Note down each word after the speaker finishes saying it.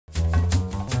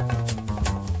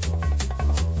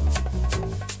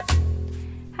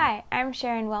I'm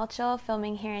Sharon Whelchel,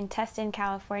 filming here in Tustin,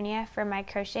 California for my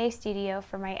crochet studio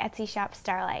for my Etsy shop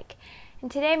Starlike.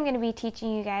 And today I'm going to be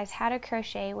teaching you guys how to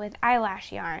crochet with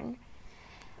eyelash yarn.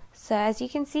 So as you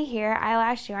can see here,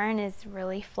 eyelash yarn is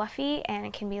really fluffy and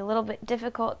it can be a little bit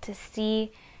difficult to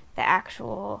see the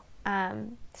actual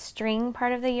string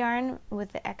part of the yarn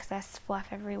with the excess fluff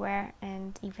everywhere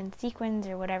and even sequins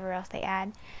or whatever else they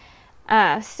add.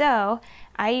 So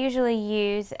I usually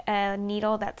use a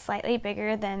needle that's slightly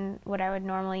bigger than what I would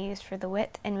normally use for the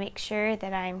width and make sure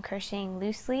that I'm crocheting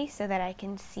loosely so that I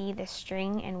can see the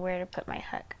string and where to put my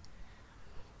hook.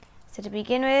 So to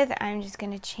begin with, I'm just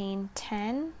going to chain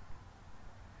 10.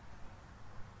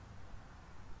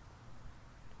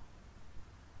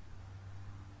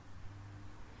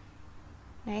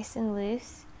 Nice and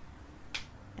loose,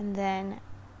 and then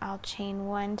I'll chain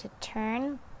 1 to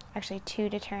turn, actually 2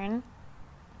 to turn,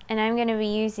 and I'm going to be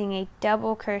using a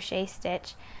double crochet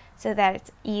stitch so that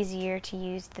it's easier to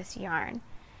use this yarn.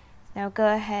 Now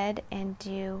go ahead and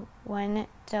do 1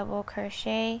 double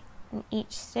crochet in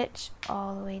each stitch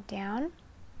all the way down.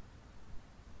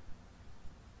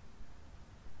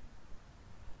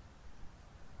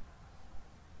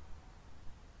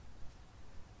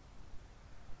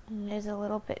 And it is a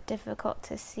little bit difficult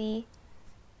to see,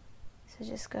 so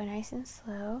just go nice and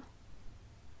slow.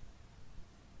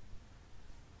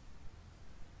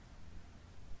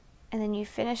 And then you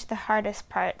finish the hardest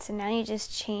part, so now you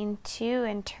just chain 2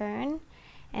 and turn,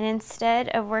 and instead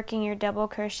of working your double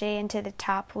crochet into the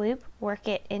top loop, work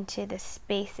it into the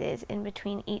spaces in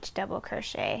between each double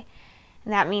crochet.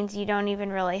 And that means you don't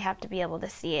even really have to be able to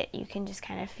see it, you can just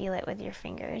kind of feel it with your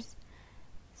fingers.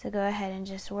 So go ahead and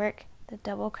just work the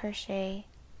double crochet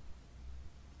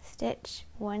stitch,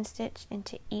 1 stitch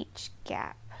into each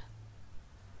gap.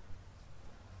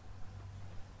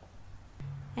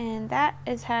 And that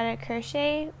is how to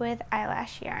crochet with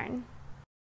eyelash yarn.